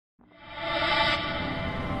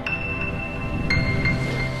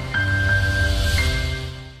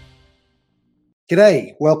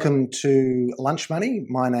G'day, welcome to Lunch Money.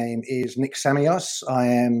 My name is Nick Samios. I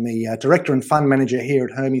am the Director and Fund Manager here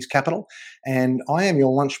at Hermes Capital, and I am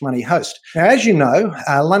your Lunch Money host. Now, as you know,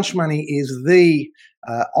 Lunch Money is the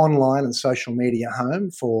online and social media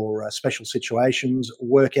home for special situations,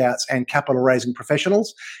 workouts, and capital raising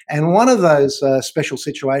professionals. And one of those special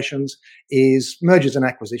situations is mergers and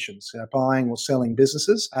acquisitions, buying or selling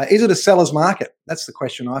businesses. Is it a seller's market? That's the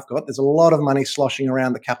question I've got. There's a lot of money sloshing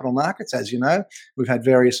around the capital markets, as you know. We've had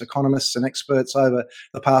various economists and experts over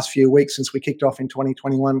the past few weeks since we kicked off in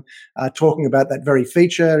 2021 talking about that very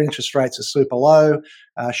feature. Interest rates are super low.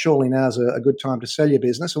 Surely now's a good time to sell your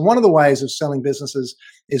business. And one of the ways of selling businesses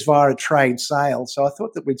is via a trade sale. So I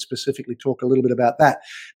thought that we'd specifically talk a little bit about that.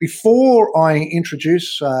 Before I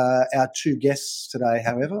introduce our two guests today,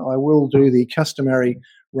 however, I will do the customary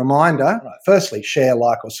reminder. Firstly, share,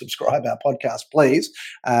 like, or subscribe our podcast, please.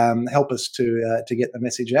 Help us to get the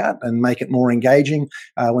message out and make it more engaging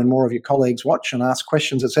when more of your colleagues watch and ask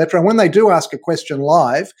questions, etc. And when they do ask a question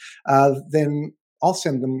live, then I'll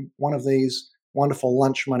send them one of these wonderful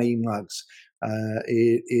Lunch Money mugs.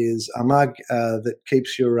 It is a mug that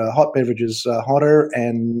keeps your hot beverages hotter,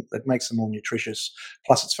 and it makes them more nutritious.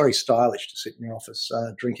 Plus, it's very stylish to sit in your office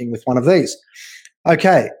drinking with one of these.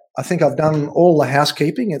 Okay, I think I've done all the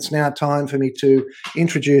housekeeping. It's now time for me to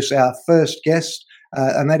introduce our first guest,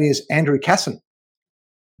 and that is Andrew Casson.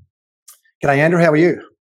 G'day, Andrew. How are you?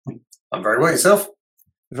 I'm very well. Yourself?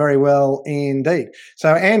 Very well indeed.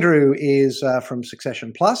 So Andrew is from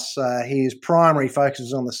Succession Plus. His primary focus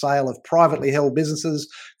is on the sale of privately held businesses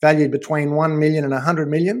valued between 1 million and 100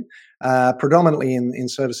 million, predominantly in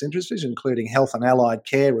service industries, including health and allied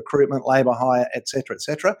care, recruitment, labour hire, etc.,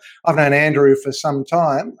 etc. I've known Andrew for some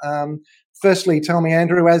time. Firstly, tell me,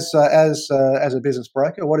 Andrew, as a business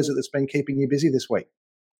broker, what is it that's been keeping you busy this week?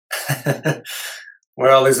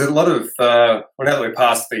 Well, there's a lot of now that we're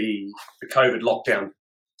past the COVID lockdown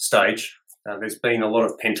stage, there's been a lot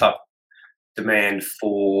of pent-up demand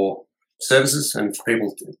for services and for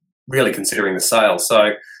people really considering the sale. So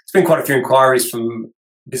it's been quite a few inquiries from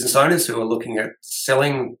business owners who are looking at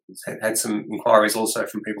selling. Had some inquiries also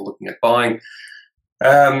from people looking at buying.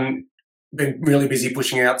 Been really busy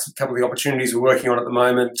pushing out a couple of the opportunities we're working on at the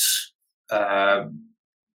moment,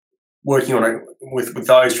 working on it with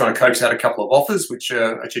those, trying to coax out a couple of offers, which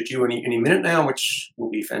are due any minute now, which will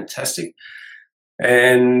be fantastic.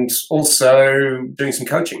 And also doing some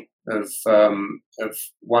coaching of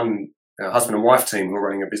one husband and wife team who are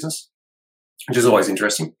running a business, which is always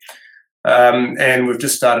interesting. And we've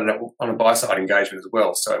just started on a buy-side engagement as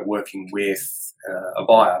well, so working with a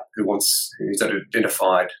buyer who's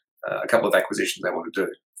identified a couple of acquisitions they want to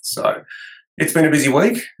do. So it's been a busy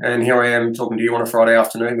week, and here I am talking to you on a Friday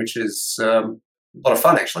afternoon, which is a lot of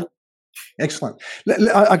fun, actually. Excellent.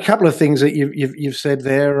 A couple of things that you've said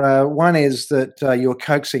there. One is that you're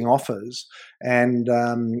coaxing offers, and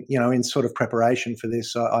in sort of preparation for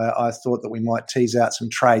this, I thought that we might tease out some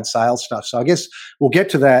trade sale stuff. So I guess we'll get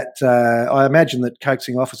to that. I imagine that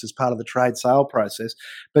coaxing offers is part of the trade sale process,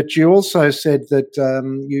 but you also said that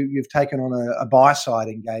you've taken on a buy side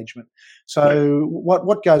engagement. So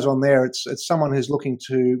what goes on there? It's someone who's looking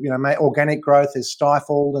to make organic growth is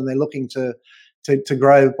stifled, and they're looking to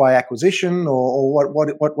grow by acquisition, or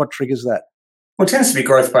what triggers that? Well, it tends to be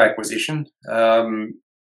growth by acquisition.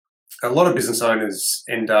 A lot of business owners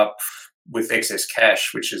end up with excess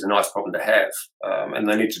cash, which is a nice problem to have, and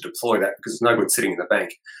they need to deploy that because it's no good sitting in the bank.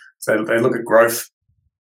 So they look at growth,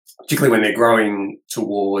 particularly when they're growing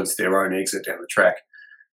towards their own exit down the track.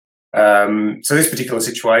 So this particular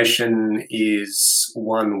situation is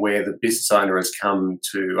one where the business owner has come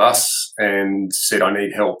to us and said, I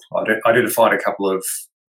need help. I identified a couple of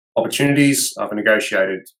opportunities. I've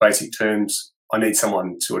negotiated basic terms. I need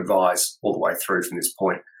someone to advise all the way through from this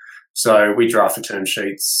point. So we draft the term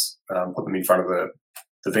sheets, put them in front of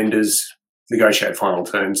the vendors, negotiate final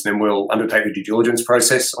terms, then we'll undertake the due diligence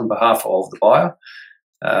process on behalf of the buyer.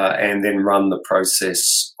 And then run the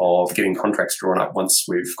process of getting contracts drawn up once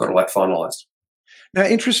we've got all that finalised. Now,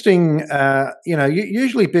 interesting.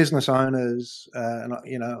 Usually business owners,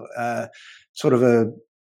 sort of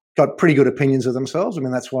got pretty good opinions of themselves. I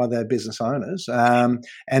mean, that's why they're business owners. And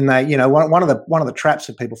they, one of the traps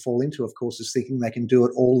that people fall into, of course, is thinking they can do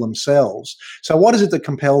it all themselves. So, what is it that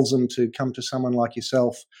compels them to come to someone like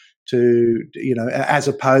yourself to, as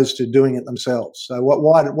opposed to doing it themselves? So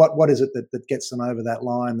what is it that gets them over that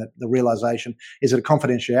line, that the realization? Is it a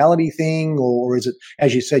confidentiality thing, or is it,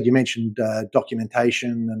 as you said, you mentioned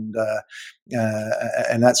documentation and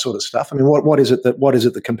that sort of stuff? I mean, what is it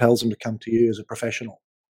that compels them to come to you as a professional?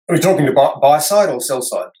 Are we talking to buy side or sell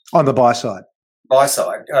side? On the buy side. Buy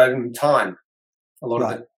side, time. a lot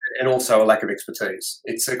Right. of it, and also a lack of expertise.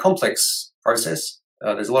 It's a complex process.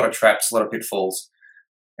 There's a lot of traps, a lot of pitfalls,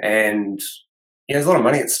 and there's a lot of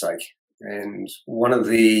money at stake. And one of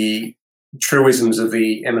the truisms of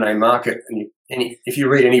the M&A market, and if you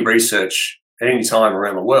read any research at any time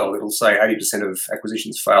around the world, it'll say 80% of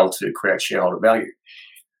acquisitions fail to create shareholder value.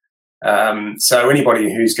 So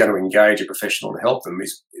anybody who's going to engage a professional to help them,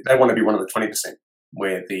 they want to be one of the 20%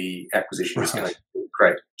 where the acquisition is going to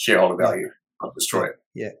create shareholder value, not destroy it.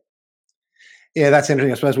 Yeah, that's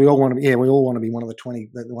interesting. I suppose we all want to be. Yeah, we all want to be one of the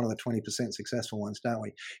 20% successful ones, don't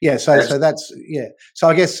we? Yeah. So that's So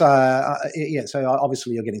I guess So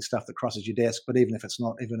obviously you're getting stuff that crosses your desk, but even if it's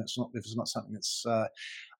not something that's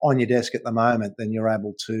on your desk at the moment, then you're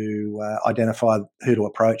able to identify who to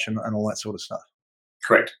approach and all that sort of stuff.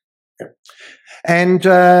 Correct. Yep. And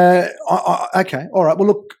okay, all right. Well,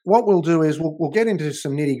 look, what we'll do is we'll get into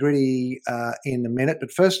some nitty gritty in a minute, but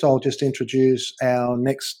first I'll just introduce our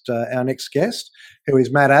next guest, who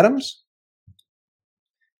is Matt Adams.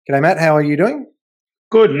 G'day, Matt. How are you doing?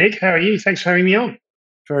 Good, Nick. How are you? Thanks for having me on.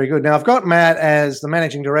 Very good. Now, I've got Matt as the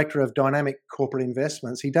Managing Director of Dynamic Corporate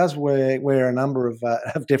Investments. He does wear a number of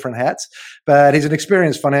different hats, but he's an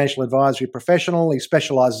experienced financial advisory professional. He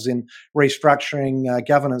specialises in restructuring,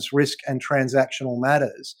 governance, risk and transactional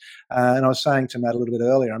matters. And I was saying to Matt a little bit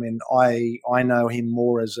earlier, I mean, I know him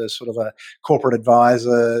more as a sort of a corporate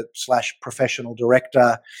advisor / professional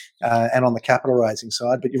director and on the capital raising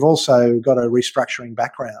side, but you've also got a restructuring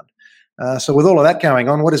background. So with all of that going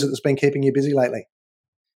on, what is it that's been keeping you busy lately?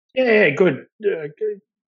 Yeah, good.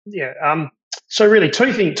 Yeah. So really,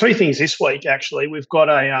 two things this week. Actually, we've got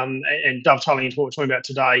and dovetailing into what we're talking about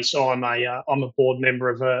today. So I'm a board member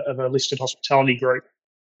of a listed hospitality group,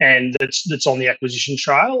 and that's on the acquisition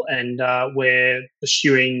trail, and we're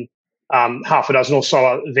pursuing half a dozen or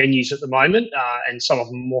so venues at the moment, and some of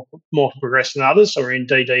them more progressed than others. So we're in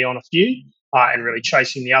DD on a few, and really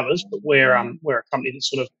chasing the others. But we're a company that's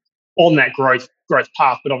sort of on that growth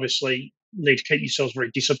path, but obviously need to keep yourselves very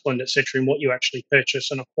disciplined, etc., in what you actually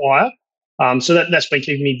purchase and acquire. So that's been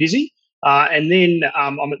keeping me busy. And then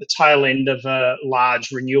I'm at the tail end of a large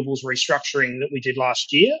renewables restructuring that we did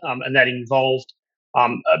last year, and that involved a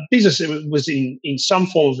business that was in some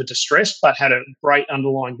form of a distress, but had a great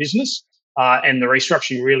underlying business. And the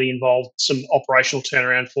restructuring really involved some operational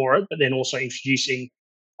turnaround for it, but then also introducing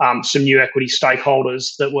some new equity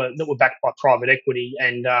stakeholders that were backed by private equity.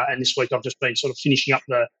 And this week I've just been sort of finishing up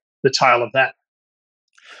the tail of that.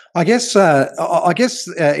 I guess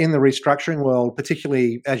in the restructuring world,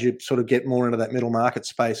 particularly as you sort of get more into that middle market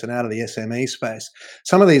space and out of the SME space,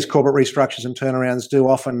 some of these corporate restructures and turnarounds do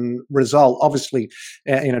often result, obviously,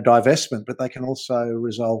 in a divestment, but they can also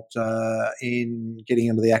result in getting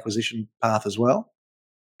into the acquisition path as well.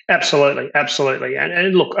 Absolutely.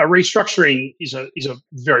 And look, a restructuring is a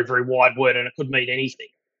very, very wide word, and it could mean anything.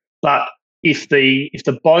 But if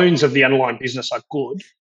the bones of the underlying business are good,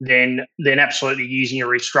 then absolutely using a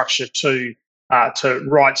restructure to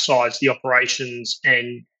right size the operations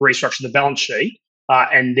and restructure the balance sheet,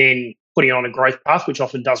 and then putting it on a growth path, which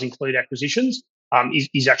often does include acquisitions,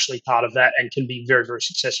 is actually part of that and can be very, very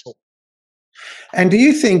successful. And do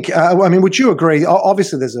you think? Would you agree?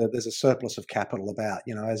 Obviously, there's a surplus of capital about,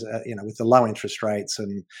 with the low interest rates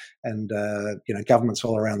and governments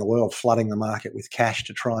all around the world flooding the market with cash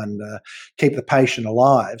to try and keep the patient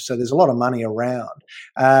alive. So there's a lot of money around.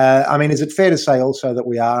 Is it fair to say also that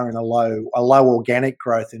we are in a low organic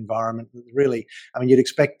growth environment? Really, you'd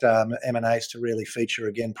expect M&As to really feature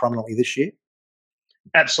again prominently this year.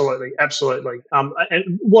 Absolutely.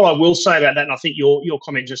 And what I will say about that, and I think your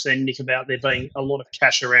comment just then, Nick, about there being a lot of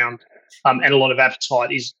cash around and a lot of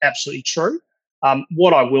appetite is absolutely true.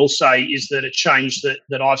 What I will say is that a change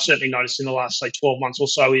that I've certainly noticed in the last, say, 12 months or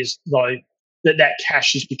so is, though, that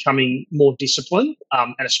cash is becoming more disciplined,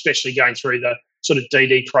 and especially going through the sort of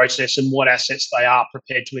DD process and what assets they are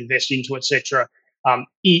prepared to invest into, etc.,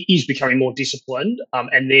 is becoming more disciplined,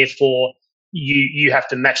 and therefore you have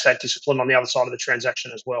to match that discipline on the other side of the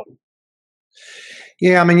transaction as well.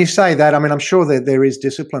 Yeah, you say that. I'm sure that there is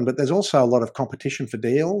discipline, but there's also a lot of competition for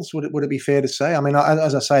deals. Would it be fair to say?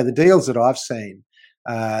 As I say, the deals that I've seen,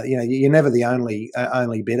 you're never the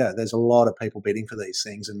only bidder. There's a lot of people bidding for these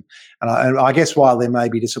things, and I guess while there may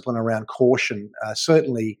be discipline around caution,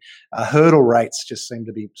 certainly hurdle rates just seem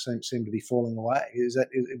to be falling away.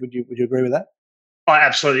 Would you agree with that? I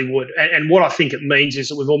absolutely would, and what I think it means is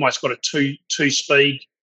that we've almost got a two-speed,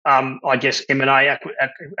 M&A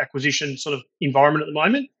acquisition sort of environment at the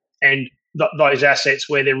moment, and those assets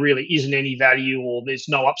where there really isn't any value or there's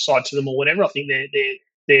no upside to them or whatever, I think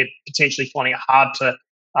they're potentially finding it hard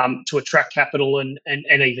to attract capital and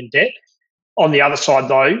even debt. On the other side,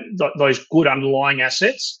 though, those good underlying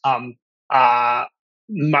assets are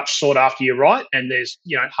much sought after. You're right, and there's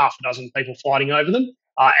half a dozen people fighting over them,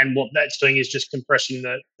 and what that's doing is just compressing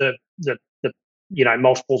the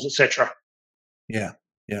multiples, etc. Yeah.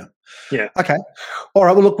 Yeah. Okay. All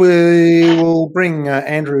right. Well, look, we will bring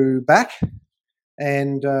Andrew back,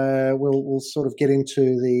 and we'll sort of get into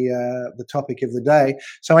the topic of the day.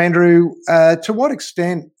 So, Andrew, to what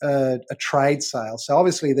extent a trade sale? So,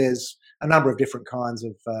 obviously, there's a number of different kinds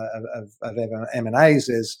of M&As.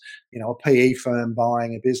 There's, a PE firm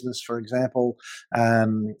buying a business, for example,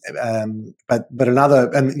 but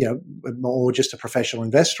another, or just a professional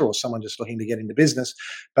investor or someone just looking to get into business.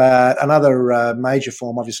 But another major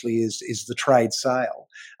form, obviously, is the trade sale.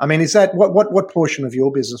 I mean, is that what portion of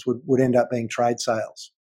your business would end up being trade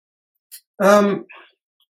sales? Without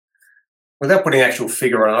putting an actual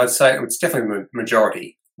figure on it, I'd say it's definitely the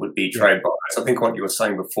majority would be trade buyers. I think what you were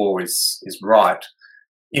saying before is right.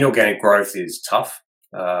 Inorganic growth is tough.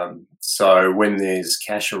 So when there's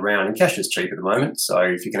cash around, and cash is cheap at the moment, so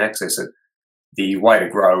if you can access it, the way to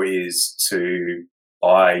grow is to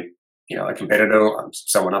buy, a competitor,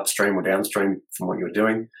 someone upstream or downstream from what you're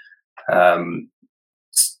doing. A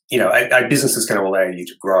business is going to allow you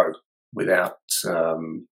to grow without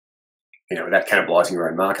cannibalizing your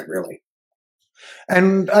own market, really.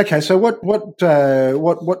 And okay, so what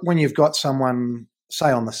when you've got someone, say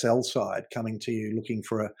on the sell side, coming to you looking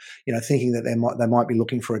for thinking that they might be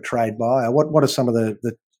looking for a trade buyer, what are some of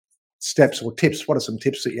the steps or tips? What are some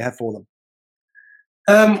tips that you have for them?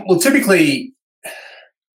 Well, typically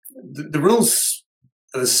the rules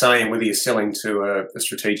are the same whether you're selling to a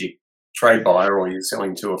strategic trade buyer or you're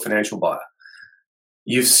selling to a financial buyer.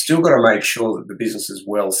 You've still got to make sure that the business is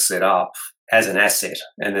well set up as an asset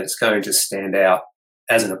and it's going to stand out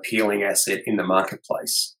as an appealing asset in the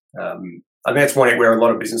marketplace. I think that's one where a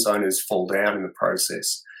lot of business owners fall down in the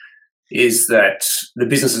process, is that the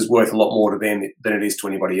business is worth a lot more to them than it is to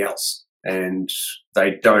anybody else. And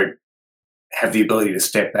they don't have the ability to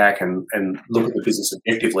step back and look at the business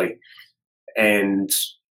objectively and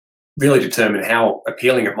really determine how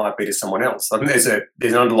appealing it might be to someone else. I think there's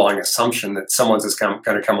an underlying assumption that someone's just going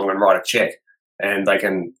to come along and write a check and they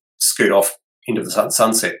can scoot off into the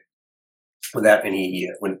sunset without any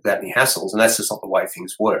hassles, and that's just not the way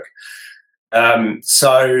things work.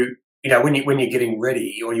 So when you're getting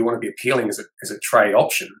ready, or you want to be appealing as a trade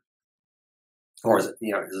option, or as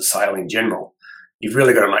a sale in general, you've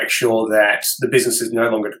really got to make sure that the business is no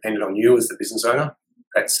longer dependent on you as the business owner.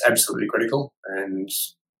 That's absolutely critical. And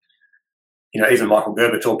even Michael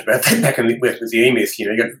Gerber talked about that back with the E-Myth.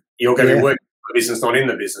 You're going to be working for the business, not in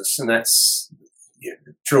the business, and that's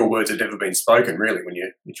truer words have never been spoken, really, when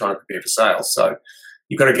you're trying to prepare for sales. So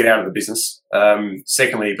you've got to get out of the business.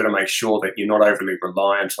 Secondly, you've got to make sure that you're not overly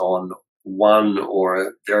reliant on one or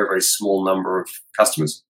a very, very small number of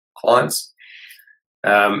clients,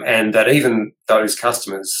 and that even those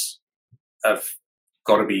customers have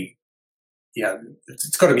got to be,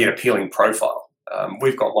 it's got to be an appealing profile.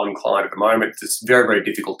 We've got one client at the moment that's very, very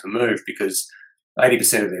difficult to move because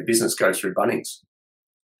 80% of their business goes through Bunnings.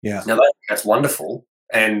 Yeah. Now, that's wonderful,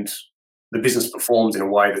 and the business performs in a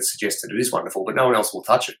way that suggests that it is wonderful, but no one else will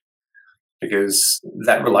touch it because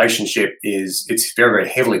that relationship it's very, very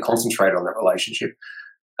heavily concentrated on that relationship.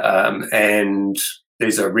 And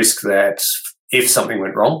there's a risk that if something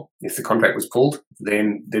went wrong, if the contract was pulled,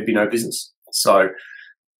 then there'd be no business. So,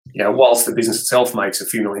 whilst the business itself makes a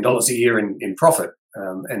few $1 million a year in profit,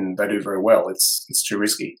 and they do very well, it's too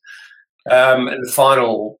risky. And the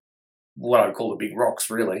final, what I call the big rocks,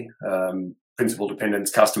 really, principal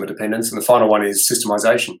dependence, customer dependence, and the final one is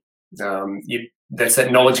systemization. That's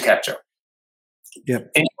that knowledge capture.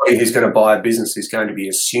 Yep. Anybody who's going to buy a business is going to be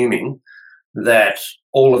assuming that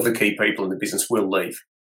all of the key people in the business will leave.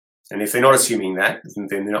 And if they're not assuming that, then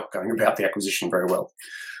they're not going about the acquisition very well.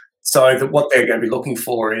 So what they're going to be looking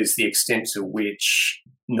for is the extent to which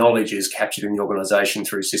knowledge is captured in the organisation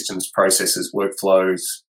through systems, processes, workflows,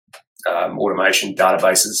 automation,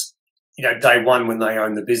 databases. Day one when they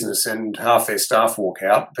own the business and half their staff walk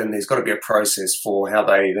out, then there's got to be a process for how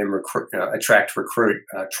they then attract, recruit,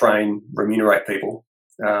 train, remunerate people,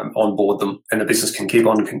 onboard them, and the business can keep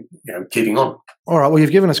on, keeping on. All right. Well,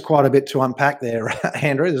 you've given us quite a bit to unpack there,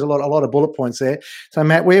 Andrew. There's a lot of bullet points there. So,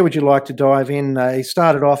 Matt, where would you like to dive in? Andrew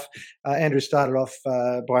started off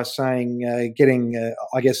by saying getting,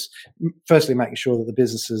 firstly making sure that the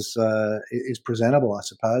business is presentable, I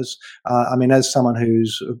suppose. As someone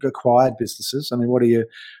who's acquired businesses, what are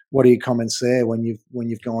your comments there when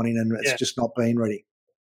you've gone in and it's just not been ready?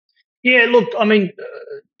 Yeah, look,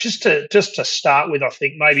 just to start with, I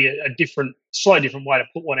think maybe a slightly different way to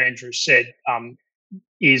put what Andrew said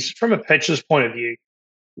is from a purchaser's point of view.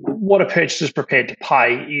 What a purchaser is prepared to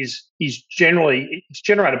pay is generally it's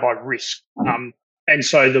generated by risk, and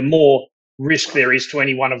so the more risk there is to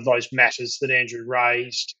any one of those matters that Andrew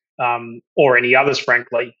raised, or any others,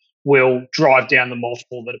 frankly, will drive down the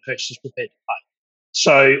multiple that a purchaser is prepared to pay.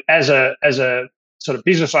 So, as a sort of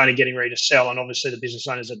business owner getting ready to sell, and obviously the business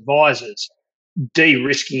owner's advisors,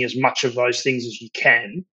 de-risking as much of those things as you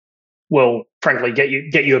can will, frankly, get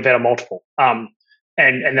you a better multiple.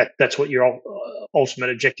 And that's what your ultimate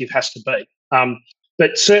objective has to be.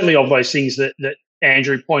 But certainly of those things that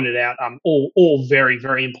Andrew pointed out, all very,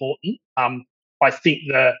 very important. I think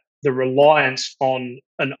the reliance on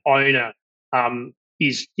an owner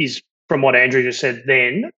is from what Andrew just said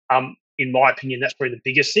then, in my opinion, that's probably the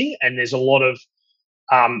biggest thing. And there's a lot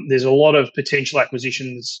of potential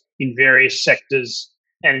acquisitions in various sectors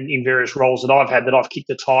and in various roles that I've had that I've kicked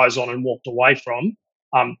the tires on and walked away from,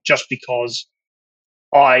 just because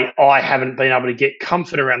I haven't been able to get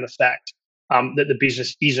comfort around the fact that the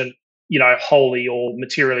business isn't, wholly or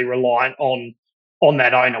materially reliant on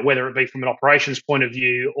that owner, whether it be from an operations point of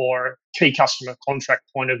view or a key customer contract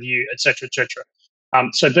point of view, et cetera, et cetera.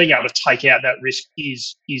 So being able to take out that risk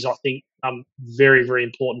is I think, very, very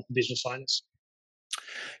important for business owners.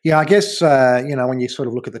 Yeah, I guess, when you sort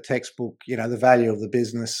of look at the textbook, the value of the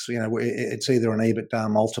business, it's either an EBITDA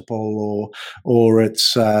multiple or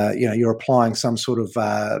it's, you're applying some sort of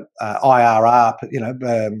IRR,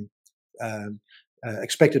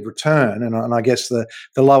 expected return, and I guess the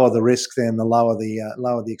lower the risk, then the lower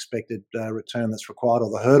the expected return that's required, or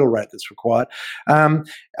the hurdle rate that's required.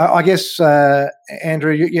 I guess,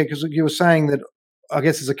 Andrew, because you were saying that, I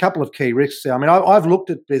guess there's a couple of key risks there. I mean, I've looked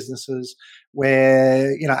at businesses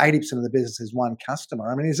where 80% of the business is one customer.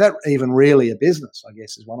 I mean, is that even really a business? I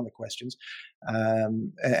guess is one of the questions.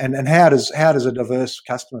 And how does a diverse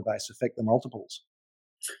customer base affect the multiples?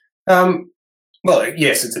 Well,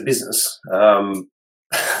 yes, it's a business.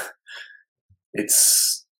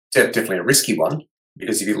 It's definitely a risky one,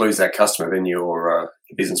 because if you lose that customer, then your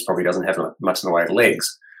business probably doesn't have much in the way of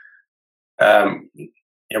legs.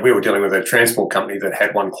 We were dealing with a transport company that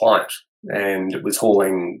had one client, and it was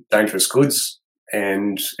hauling dangerous goods,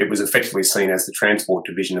 and it was effectively seen as the transport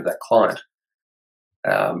division of that client.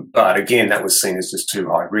 But again, that was seen as just too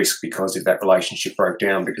high risk, because if that relationship broke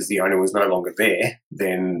down because the owner was no longer there,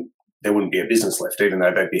 then there wouldn't be a business left, even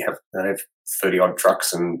though they'd have 30 odd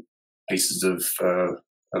trucks and pieces of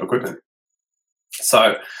equipment.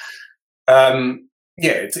 So,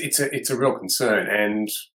 it's a real concern. And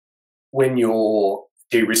when you're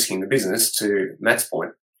de-risking the business, to Matt's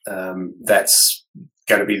point, that's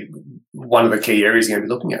going to be one of the key areas you're going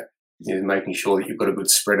to be looking at, is making sure that you've got a good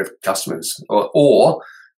spread of customers, or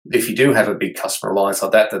if you do have a big customer reliance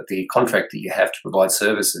like that the contract that you have to provide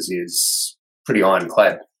services is pretty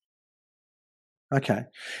ironclad. Okay.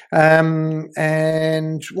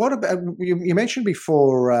 And what about, you mentioned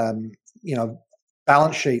before,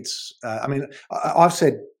 balance sheets. I mean, I've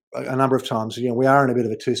said a number of times, we are in a bit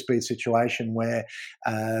of a two-speed situation where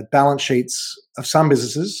balance sheets of some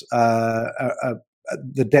businesses,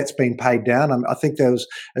 the debt's been paid down. I think there was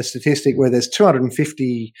a statistic where there's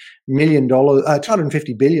 $250 billion,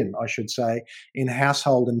 I should say, in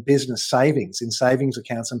household and business savings, in savings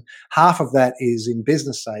accounts, and half of that is in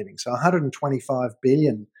business savings. So 125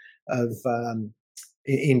 billion of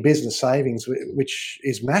in business savings, which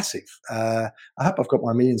is massive. I hope I've got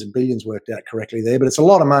my millions and billions worked out correctly there, but it's a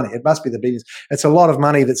lot of money. It must be the billions. It's a lot of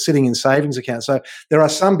money that's sitting in savings accounts. So there are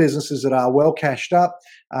some businesses that are well cashed up.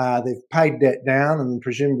 They've paid debt down, and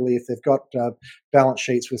presumably, if they've got balance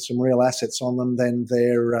sheets with some real assets on them, then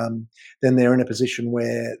they're in a position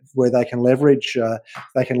where they can leverage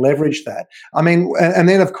that. I mean, and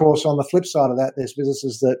then of course on the flip side of that, there's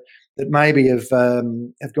businesses that maybe have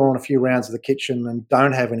gone a few rounds of the kitchen and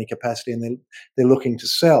don't have any capacity, and they're looking to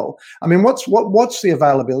sell. I mean, what's the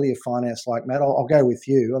availability of finance like, Matt? I'll go with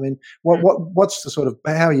you. I mean, what's the sort of,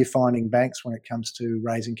 how are you finding banks when it comes to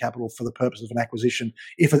raising capital for the purpose of an acquisition,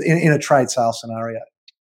 if in a trade sale scenario?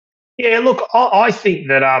 Yeah, look, I think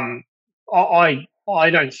that I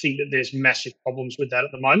don't think that there's massive problems with that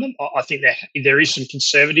at the moment. I think there is some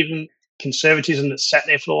conservatism that's sat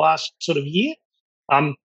there for the last sort of year.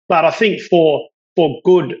 But I think for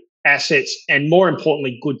good assets, and more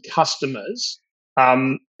importantly, good customers,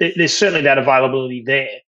 there's certainly that availability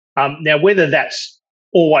there. Now, whether that's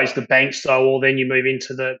always the banks, though, or then you move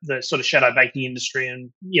into the sort of shadow banking industry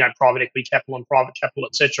and, private equity capital and private capital,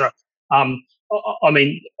 et cetera. I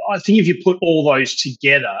mean, I think if you put all those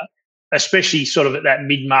together, especially sort of at that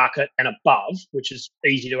mid-market and above, which is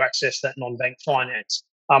easy to access that non-bank finance,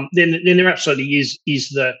 then there absolutely is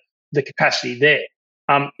the capacity there.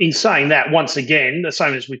 In saying that, once again, the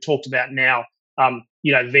same as we talked about now,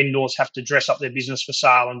 vendors have to dress up their business for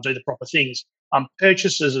sale and do the proper things.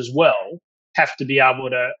 Purchasers as well have to be able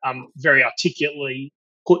to very articulately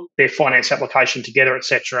put their finance application together,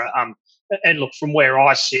 etc. And look, from where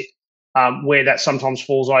I sit, where that sometimes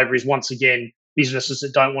falls over is, once again, businesses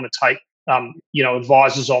that don't want to take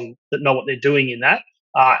advisors on that know what they're doing in that,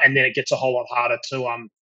 and then it gets a whole lot harder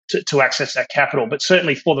to access that capital. But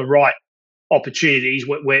certainly for the right opportunities,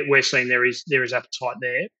 we're seeing there is appetite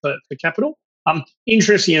there for capital.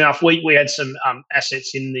 Interesting enough, we had some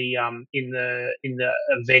assets in the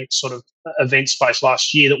event space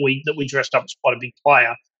last year that we dressed up as quite a big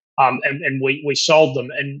player, and we sold them.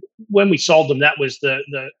 And when we sold them, that was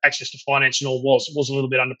the access to finance and all was a little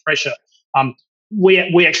bit under pressure.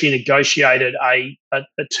 We actually negotiated a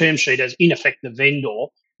term sheet as, in effect, the vendor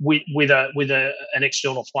with an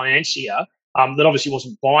external financier that obviously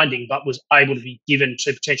wasn't binding, but was able to be given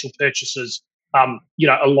to potential purchasers,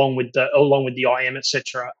 along with the IM,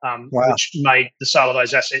 etc., which made the sale of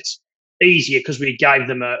those assets easier because we gave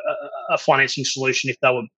them a financing solution if they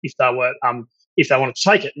wanted to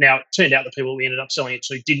take it. Now, it turned out the people we ended up selling it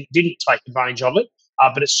to didn't take advantage of it,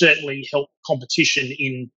 but it certainly helped competition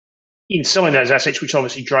in selling those assets, which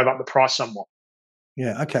obviously drove up the price somewhat.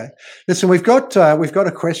 Yeah. Okay. Listen, we've got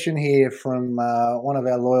a question here from one of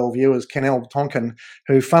our loyal viewers, Kenel Tonkin,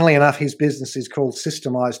 who, funnily enough, his business is called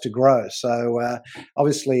Systemize to Grow. So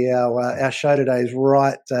obviously, our show today is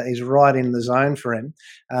right in the zone for him,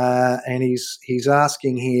 and he's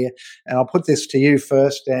asking here, and I'll put this to you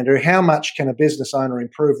first, Andrew. How much can a business owner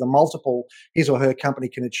improve the multiple his or her company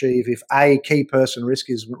can achieve if A, key person risk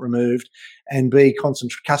is removed, and B,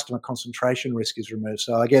 customer concentration risk is removed?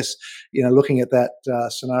 So I guess, looking at that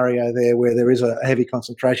scenario there where there is a heavy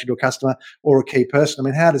concentration to a customer or a key person, I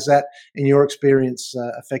mean, how does that, in your experience,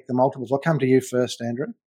 affect the multiples? I'll come to you first, Andrew.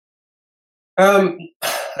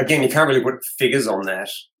 Again, you can't really put figures on that.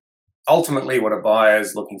 Ultimately, what a buyer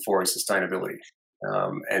is looking for is sustainability.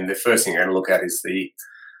 And the first thing you're going to look at is the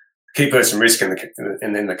key person risk and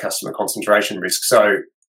then the customer concentration risk. So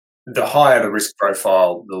the higher the risk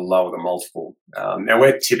profile, the lower the multiple. Now,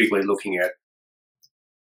 we're typically looking at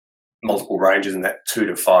multiple ranges in that 2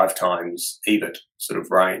 to 5 times EBIT sort of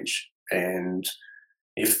range. And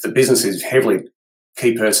if the business is heavily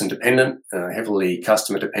key person dependent, heavily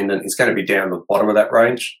customer dependent, it's going to be down the bottom of that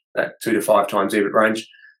range, that 2 to 5 times EBIT range.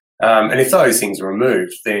 And if those things are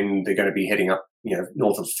removed, then they're going to be heading up,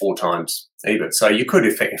 north of 4 times EBIT. So you could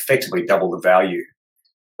effectively double the value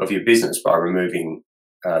of your business by removing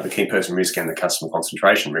the key person risk and the customer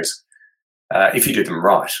concentration risk if you do them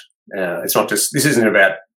right. It's not just, this isn't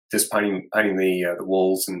about just painting the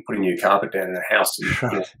walls and putting new carpet down in a house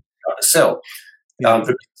to sell. The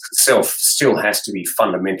business itself still has to be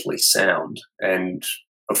fundamentally sound and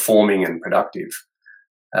performing and productive,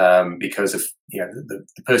 because if the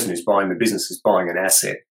person who's buying the business is buying an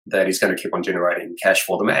asset that is going to keep on generating cash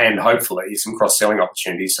for them, and hopefully some cross-selling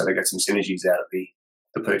opportunities, so they get some synergies out of the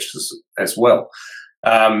purchases as well.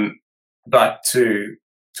 But to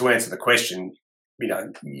answer the question,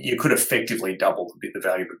 you could effectively double the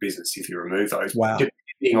value of a business if you remove those,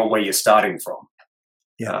 depending on where you're starting from.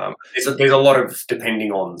 Yeah, there's a lot of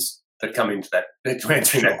depending ons that come into that to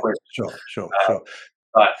answering that question. Sure.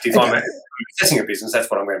 But if I'm assessing a business,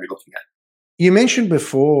 that's what I'm going to be looking at. You mentioned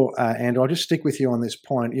before, and I'll just stick with you on this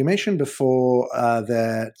point. You mentioned before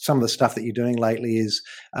that some of the stuff that you're doing lately is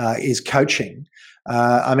coaching.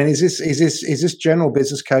 I mean, is this general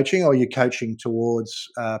business coaching, or are you coaching towards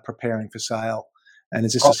preparing for sale? And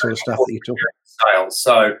is this the sort of stuff that you're talking about? Sales.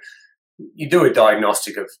 So you do a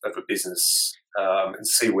diagnostic of a business and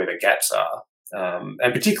see where the gaps are,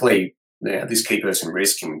 and particularly this key person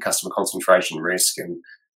risk and customer concentration risk, and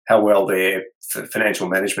how well their financial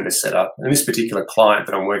management is set up. And this particular client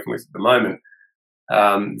that I'm working with at the moment,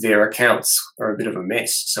 their accounts are a bit of a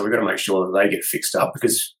mess. So we've got to make sure that they get fixed up,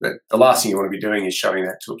 because the last thing you want to be doing is showing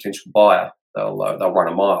that to a potential buyer. They'll run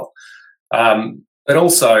a mile. But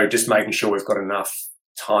also just making sure we've got enough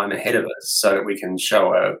time ahead of us so that we can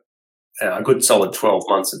show a good solid 12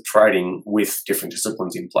 months of trading with different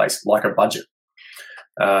disciplines in place, like a budget.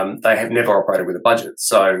 They have never operated with a budget.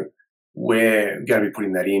 So we're going to be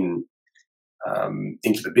putting that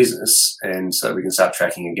into the business, and so we can start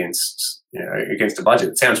tracking against a budget.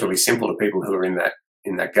 It sounds really simple to people who are in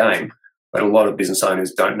that game, but a lot of business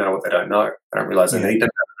owners don't know what they don't know. They don't realise they need to,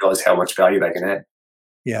 don't realise how much value they can add.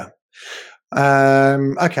 Yeah.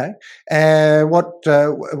 Okay. What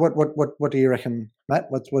do you reckon Matt,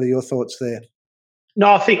 what are your thoughts there?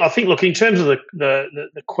 No, I think. Look, in terms of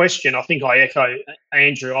the question, I think I echo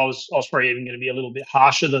Andrew. I was probably even going to be a little bit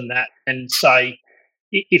harsher than that and say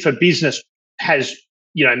if a business has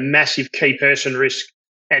massive key person risk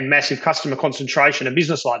and massive customer concentration, a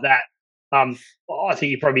business like that, I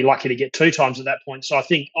think you're probably lucky to get 2 times at that point. So I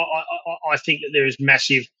think that there is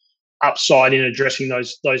massive upside in addressing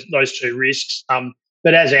those 2 risks.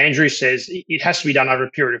 But as Andrew says, it has to be done over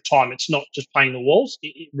a period of time. It's not just painting the walls.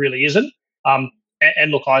 It really isn't.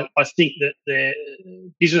 And look, I think that the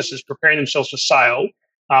businesses preparing themselves for sale,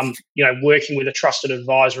 working with a trusted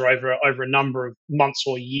advisor over a number of months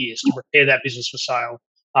or years to prepare that business for sale,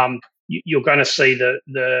 you're going to see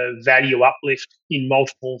the value uplift in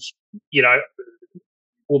multiples,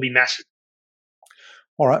 will be massive.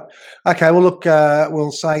 All right. Okay. Well, look,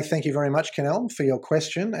 we'll say thank you very much, Kenelm, for your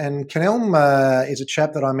question. And Kenelm is a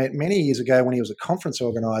chap that I met many years ago when he was a conference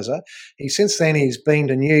organiser. Since then he's been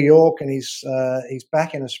to New York and he's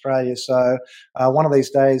back in Australia. So one of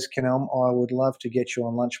these days, Kenelm, I would love to get you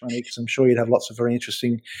on Lunch Money because I'm sure you'd have lots of very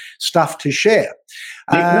interesting stuff to share.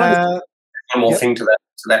 One more thing to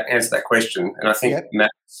that answer that question, and I think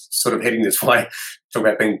Matt's sort of heading this way, talk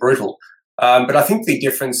about being brutal. But I think the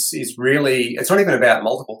difference is really, it's not even about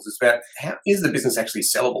multiples, it's about how is the business actually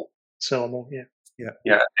sellable? Sellable, yeah.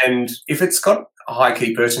 Yeah. And if it's got a high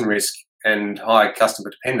key person risk and high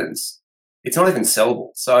customer dependence, it's not even sellable.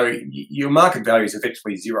 So your market value is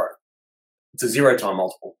effectively 0. It's a 0-time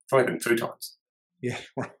multiple, it's not even 2 times. Yeah,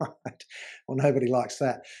 right. Well, nobody likes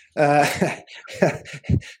that.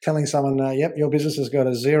 Telling someone, yep, your business has got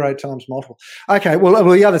a 0 times multiple. Okay, well,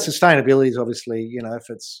 the other sustainability is obviously, if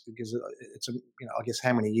it's because it's I guess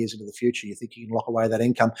how many years into the future you think you can lock away that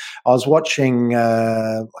income. I was watching,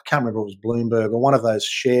 I can't remember if it was Bloomberg or one of those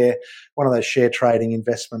share trading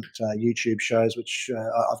investment YouTube shows, which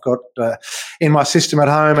I've got in my system at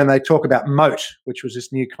home, and they talk about moat, which was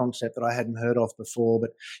this new concept that I hadn't heard of before,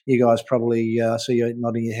 but you guys probably see you're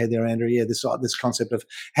nodding your head there, Andrew. Yeah, this concept of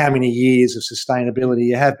how many years of sustainability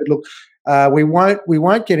you have. But look, we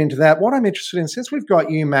won't get into that. What I'm interested in, since we've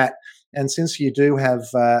got you, Matt, and since you do have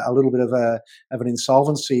a little bit of an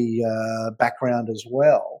insolvency background as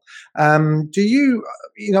well, do you,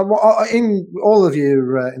 in all of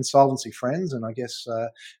your insolvency friends, and I guess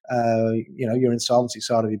your insolvency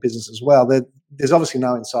side of your business as well, there's obviously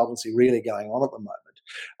no insolvency really going on at the moment.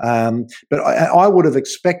 But I would have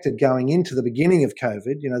expected going into the beginning of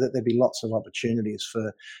COVID, that there'd be lots of opportunities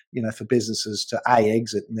for businesses to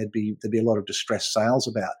exit, and there'd be a lot of distressed sales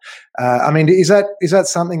about. I mean, is that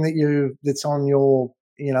something that's on your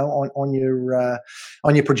on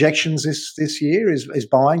your projections this year? Is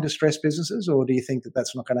buying distressed businesses, or do you think that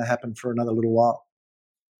that's not going to happen for another little while?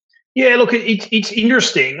 Yeah, look, it's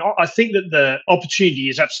interesting. I think that the opportunity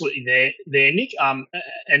is absolutely there, Nick, and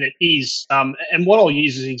it is. And what I'll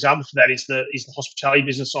use as an example for that is the hospitality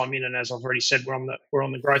business I'm in, and as I've already said, we're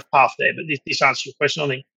on the growth path there. But this answers your question, I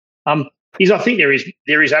think. I think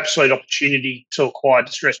there is absolute opportunity to acquire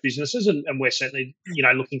distressed businesses, and we're certainly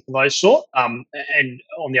looking for those sort. And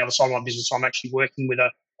on the other side of my business, I'm actually working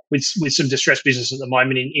with some distressed business at the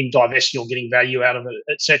moment in divesting or getting value out of it,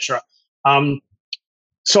 etc.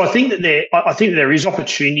 So I think that there is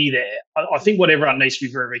opportunity there. I think what everyone needs to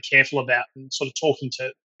be very, very careful about, and sort of talking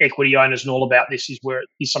to equity owners and all about this, is where it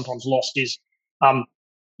is sometimes lost is,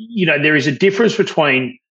 there is a difference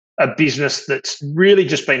between a business that's really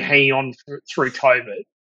just been hanging on through COVID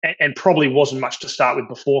and probably wasn't much to start with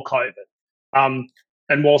before COVID.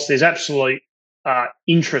 And whilst there's absolute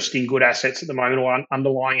interest in good assets at the moment, or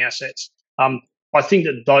underlying assets, I think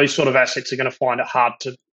that those sort of assets are going to find it hard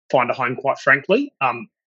to find a home, quite frankly.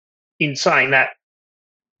 In saying that,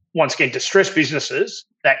 once again, distressed businesses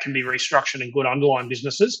that can be restructured and good underlying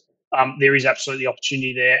businesses, there is absolutely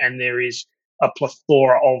opportunity there, and there is a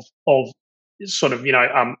plethora of sort of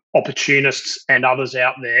opportunists and others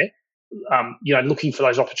out there, looking for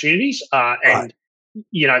those opportunities. And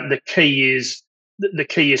the key is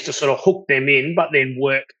to sort of hook them in, but then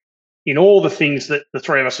work in all the things that the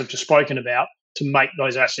three of us have just spoken about to make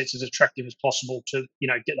those assets as attractive as possible to,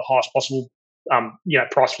 get the highest possible,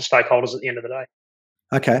 price for stakeholders at the end of the day.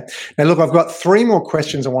 Okay. Now, look, I've got 3 more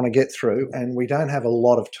questions I want to get through, and we don't have a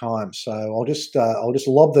lot of time, so I'll just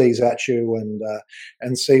lob these at you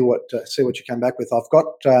and see what you come back with. I've got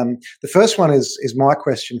the first one is my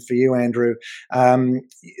question for you, Andrew.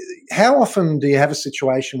 How often do you have a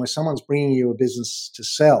situation where someone's bringing you a business to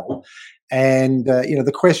sell? And,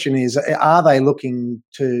 the question is, are they looking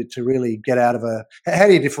to really get out of how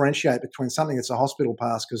do you differentiate between something that's a hospital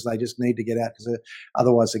pass because they just need to get out because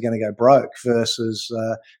otherwise they're going to go broke versus,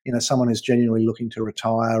 someone who's genuinely looking to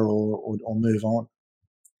retire or move on?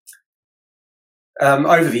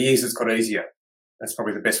 Over the years, it's got easier. That's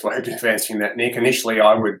probably the best way of answering that, Nick. Initially,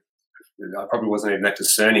 I probably wasn't even that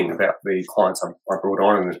discerning about the clients I brought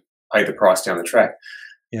on and paid the price down the track.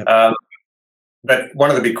 Yep. But one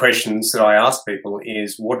of the big questions that I ask people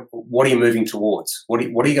is, what are you moving towards? What are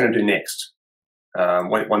you going to do next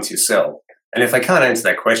once you sell? And if they can't answer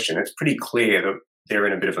that question, it's pretty clear that they're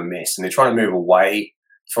in a bit of a mess and they're trying to move away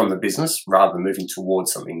from the business rather than moving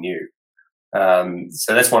towards something new.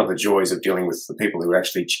 So that's one of the joys of dealing with the people who are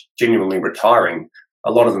actually genuinely retiring.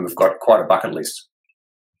 A lot of them have got quite a bucket list.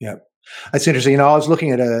 Yeah. It's interesting. I was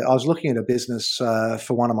looking at a business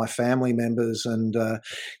for one of my family members, and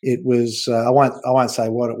it was I won't say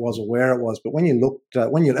what it was or where it was, but when you looked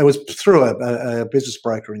it was through a business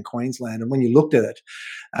broker in Queensland, and when you looked at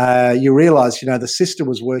it, you realise the sister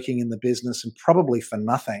was working in the business and probably for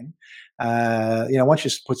nothing. Once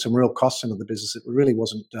you put some real costs into the business, it really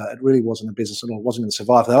wasn't a business at all. It wasn't going to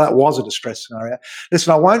survive. That was a distress scenario.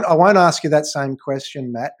 Listen, I won't ask you that same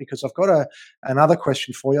question, Matt, because I've got another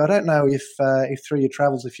question for you. I don't know if through your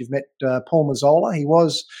travels, if you've met Paul Mazzola.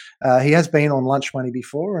 He has been on Lunch Money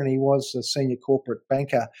before, and he was a senior corporate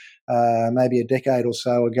banker maybe a decade or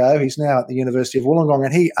so ago. He's now at the University of Wollongong,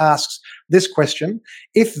 and he asks this question: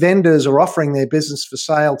 if vendors are offering their business for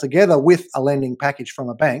sale together with a lending package from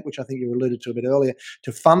a bank, which I think you alluded to a bit earlier,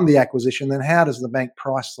 to fund the acquisition, then how does the bank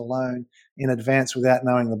price the loan in advance without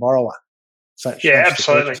knowing the borrower? Yeah,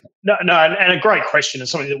 absolutely. No, and a great question, and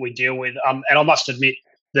something that we deal with. And I must admit,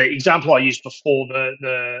 the example I used before,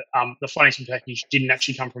 the financing package didn't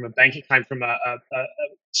actually come from a bank; it came from a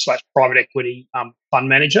private equity fund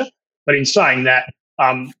manager. But in saying that,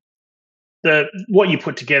 what you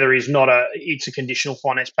put together is it's a conditional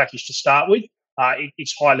finance package to start with.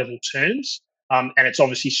 It's high level terms, and it's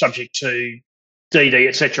obviously subject to DD,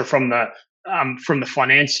 etc. from the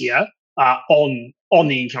financier on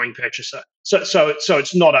the incoming purchaser. So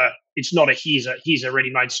it's not a here's a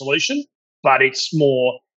ready-made solution, but it's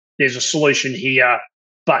more there's a solution here,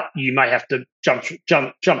 but you may have to jump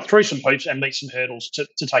through some hoops and meet some hurdles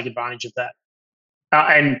to take advantage of that.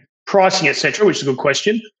 And pricing, etc., which is a good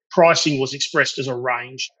question. Pricing was expressed as a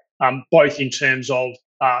range, both in terms of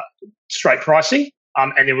straight pricing,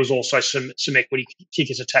 and there was also some equity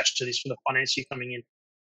kickers attached to this for the financier coming in.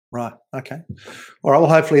 Right. Okay. All right. Well,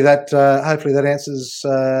 hopefully that answers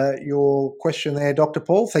your question there, Dr.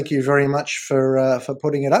 Paul. Thank you very much for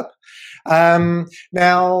putting it up.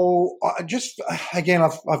 Now,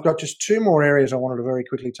 I've got just two more areas I wanted to very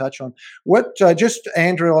quickly touch on.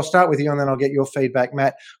 Andrew, I'll start with you, and then I'll get your feedback,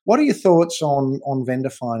 Matt. What are your thoughts on vendor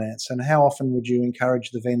finance, and how often would you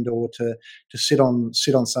encourage the vendor to sit on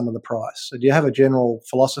some of the price? So do you have a general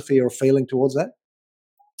philosophy or feeling towards that?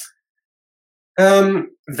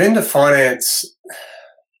 Vendor finance,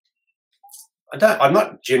 I'm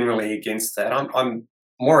not generally against that. I'm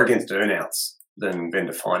more against earnouts than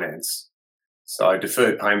vendor finance. So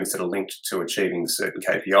deferred payments that are linked to achieving certain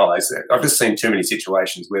KPIs. I've just seen too many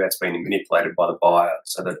situations where that's been manipulated by the buyer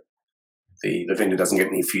so that the vendor doesn't get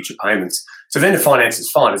any future payments. So vendor finance is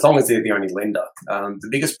fine as long as they're the only lender. The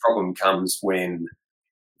biggest problem comes when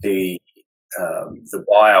the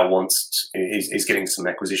buyer is getting some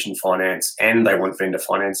acquisition finance and they want vendor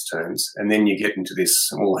finance terms, and then you get into this,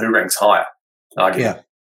 well, who ranks higher argument. Yeah.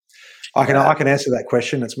 I can answer that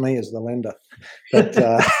question. It's me as the lender, but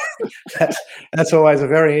that's always a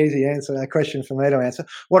very easy question for me to answer.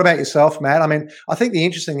 What about yourself, Matt? I mean, I think the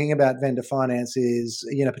interesting thing about vendor finance is,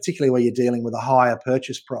 particularly where you're dealing with a higher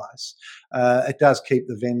purchase price, it does keep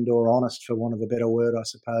the vendor honest, for want of a better word, I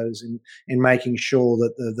suppose, in making sure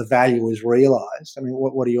that the value is realised. I mean,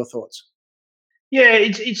 what are your thoughts? Yeah,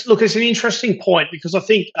 it's an interesting point, because I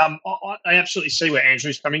think I absolutely see where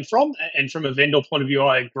Andrew's coming from, and from a vendor point of view,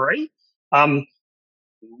 I agree.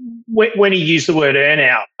 When he used the word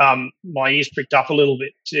earnout, my ears pricked up a little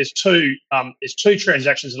bit. There's two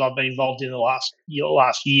transactions that I've been involved in the last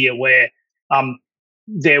year where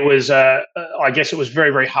there was I guess it was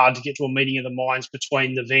very, very hard to get to a meeting of the minds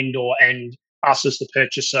between the vendor and us as the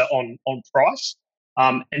purchaser on price.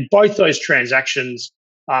 And both those transactions,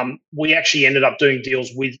 we actually ended up doing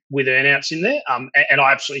deals with earnouts in there, and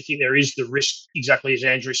I absolutely think there is the risk, exactly as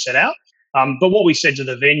Andrew set out. But what we said to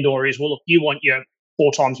the vendor is, well, look, you want your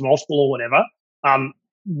 4 times multiple or whatever.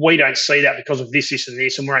 We don't see that because of this, and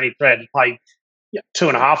this, and we're only prepared to pay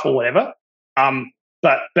 2.5 or whatever.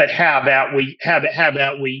 But how about we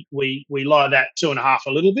lower that 2.5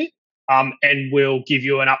 a little bit, and we'll give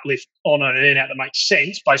you an uplift on an earnout that makes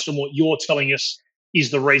sense based on what you're telling us is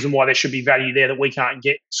the reason why there should be value there that we can't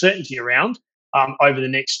get certainty around over the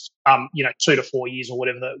next 2 to 4 years or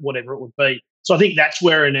whatever it would be. So I think that's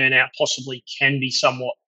where an earnout possibly can be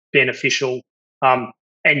somewhat beneficial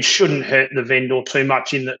and shouldn't hurt the vendor too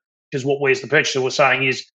much in that, because what we as the purchaser were saying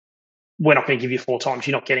is, we're not going to give you 4 times.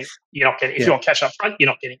 You're not getting. If you want cash up front, you're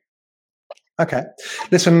not getting. Okay.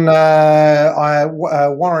 Listen,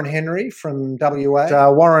 Warren Henry from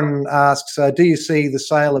WA. Warren asks, do you see the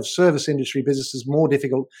sale of service industry businesses more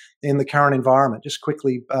difficult in the current environment? Just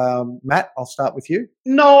quickly, Matt, I'll start with you.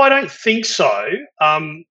 No, I don't think so.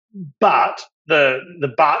 But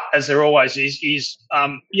the but, as there always is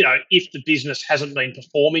if the business hasn't been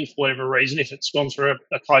performing for whatever reason, if it's gone through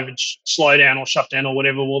a COVID slowdown or shutdown or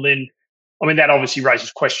whatever, well then, that obviously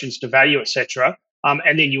raises questions to value, etc.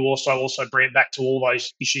 And then you also bring it back to all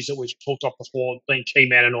those issues that we've talked about before, being key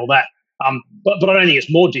man and all that. But I don't think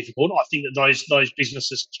it's more difficult. I think that those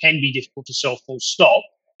businesses can be difficult to sell full stop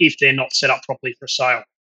if they're not set up properly for a sale.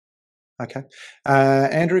 Okay.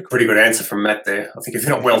 Andrew? Pretty good answer from Matt there. I think if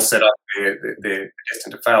they're not well set up, they're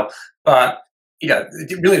destined to fail. But,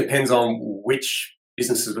 it really depends on which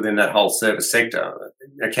businesses within that whole service sector.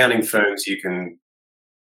 Accounting firms, you could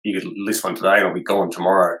list one today and it'll be gone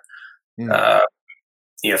tomorrow.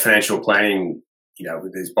 Financial planning,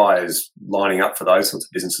 there's buyers lining up for those sorts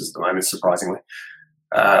of businesses at the moment, surprisingly.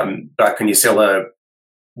 But can you sell a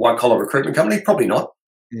white-collar recruitment company? Probably not.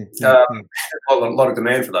 There's a lot of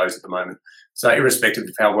demand for those at the moment. So irrespective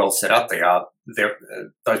of how well set up they are, those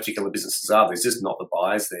particular businesses are, there's just not the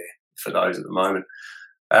buyers there for those at the moment.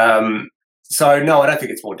 So, no, I don't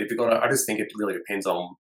think it's more difficult. I just think it really depends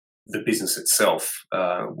on the business itself,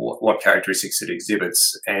 what characteristics it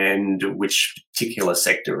exhibits, and which particular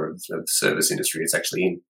sector of service industry it's actually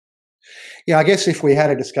in. Yeah, I guess if we had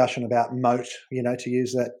a discussion about moat, to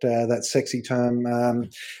use that sexy term,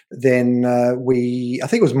 then I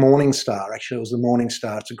think it was Morningstar. Actually, it was the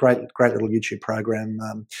Morningstar. It's a great little YouTube program.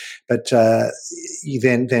 But then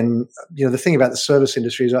the thing about the service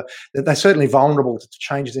industry is that they're certainly vulnerable to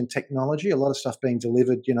changes in technology. A lot of stuff being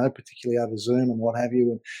delivered, particularly over Zoom and what have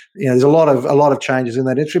you. And there's a lot of changes in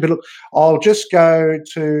that industry. But look, I'll just go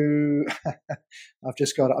to. I've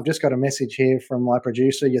just got a message here from my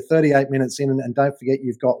producer. You're 38 minutes in, and don't forget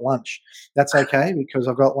you've got lunch. That's okay, because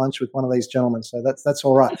I've got lunch with one of these gentlemen, so that's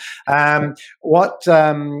all right.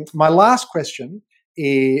 My last question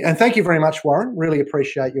is, and thank you very much, Warren. Really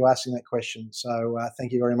appreciate you asking that question. So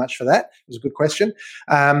thank you very much for that. It was a good question.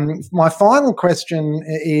 My final question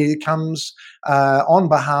comes on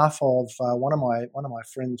behalf of one of my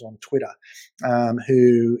friends on Twitter,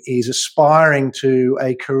 who is aspiring to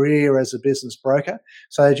a career as a business broker.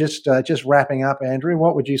 So just wrapping up, Andrew,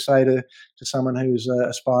 what would you say to someone who's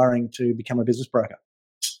aspiring to become a business broker?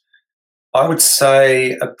 I would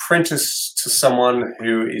say apprentice to someone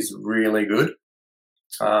who is really good.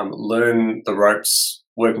 Learn the ropes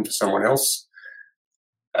working for someone else.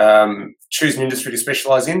 Choose an industry to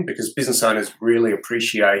specialise in, because business owners really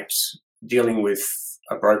appreciate dealing with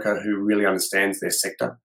a broker who really understands their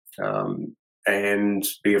sector, and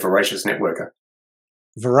be a voracious networker.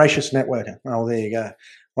 Voracious networker. Oh, there you go.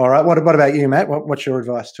 All right. What about you, Matt? What's your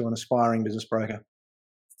advice to an aspiring business broker?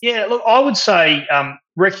 Yeah, look, I would say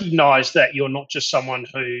recognise that you're not just someone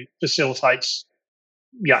who facilitates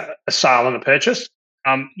a sale and a purchase.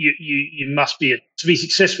 You must be to be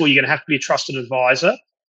successful. You're going to have to be a trusted advisor.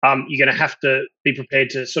 You're going to have to be prepared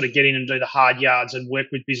to sort of get in and do the hard yards and work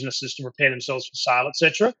with businesses to prepare themselves for sale,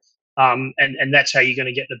 etc. And that's how you're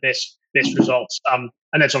going to get the best results. And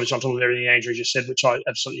that's obviously on top of everything Andrew just said, which I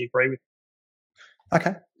absolutely agree with.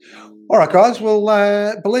 Okay. All right, guys. Well,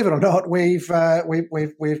 believe it or not, we've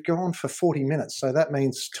gone for 40 minutes, so that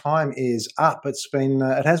means time is up. It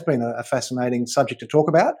has been a fascinating subject to talk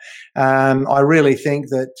about. I really think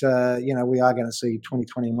that we are going to see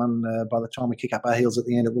 2021 by the time we kick up our heels at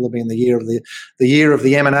the end. It will have been the year of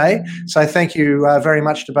the M&A. So thank you very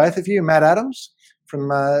much to both of you, Matt Adams from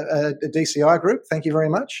DCI Group. Thank you very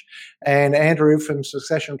much. And Andrew from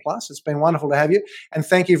Succession Plus. It's been wonderful to have you. And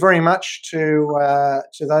thank you very much to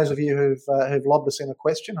those of you who've lobbed us in a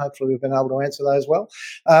question. Hopefully we've been able to answer those well.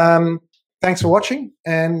 Thanks for watching,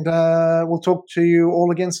 and we'll talk to you all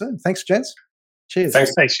again soon. Thanks, gents. Cheers.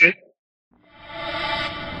 Thanks, Stu.